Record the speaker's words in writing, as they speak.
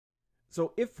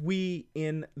So if we,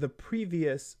 in the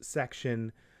previous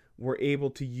section, were able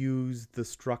to use the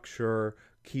structure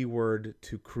keyword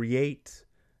to create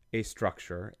a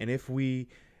structure, and if we,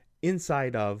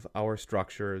 inside of our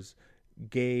structures,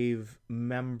 gave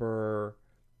member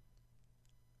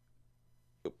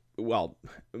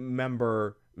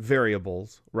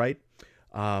variables, right,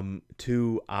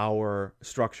 to our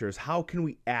structures, how can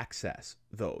we access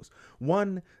those?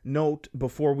 One note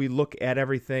before we look at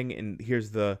everything, and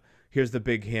here's the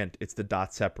big hint, it's the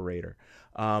dot separator.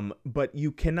 But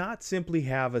you cannot simply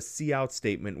have a cout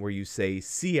statement where you say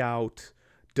cout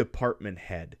department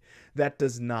head. That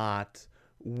does not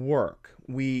work.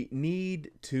 We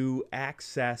need to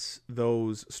access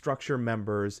those structure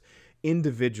members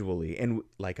individually. And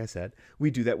like I said,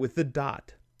 we do that with the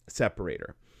dot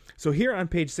separator. So here on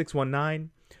page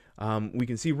 619, we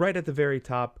can see right at the very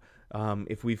top,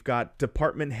 if we've got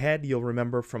department head, you'll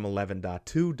remember from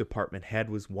 11.2, department head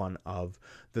was one of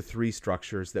the three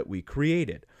structures that we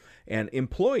created. And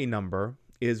employee number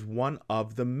is one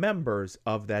of the members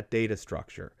of that data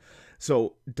structure.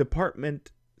 So department,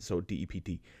 so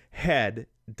DEPT, head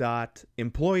dot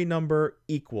employee number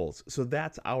equals. So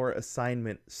that's our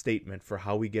assignment statement for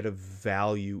how we get a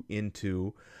value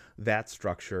into that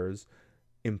structure's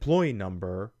employee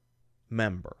number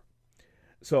member.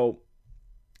 So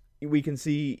we can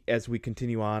see as we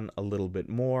continue on a little bit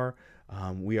more,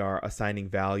 we are assigning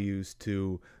values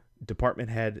to department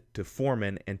head, to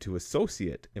foreman, and to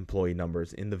associate employee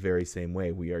numbers in the very same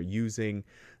way. We are using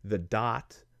the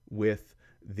dot with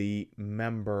the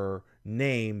member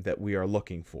name that we are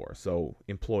looking for. So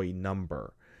employee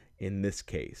number in this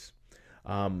case.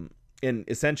 And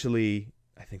essentially,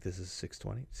 I think this is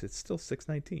 620. It's still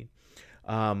 619.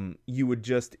 You would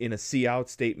just, in a cout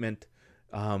statement,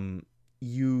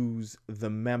 use the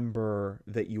member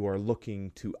that you are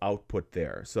looking to output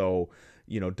there. So,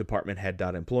 department head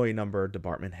dot employee number,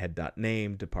 department head dot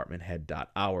name, department head dot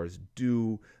hours.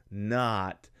 Do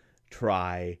not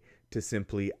try to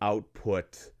simply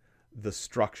output the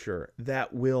structure.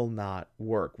 That will not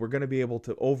work. We're going to be able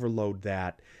to overload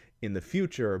that in the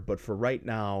future, but for right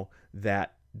now,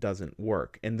 that doesn't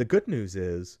work. And the good news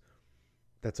is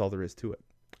that's all there is to it.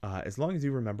 As long as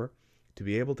you remember to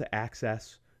be able to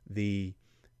access the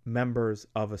members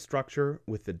of a structure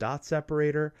with the dot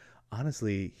separator,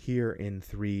 honestly, here in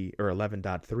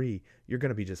 11.3, you're going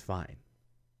to be just fine.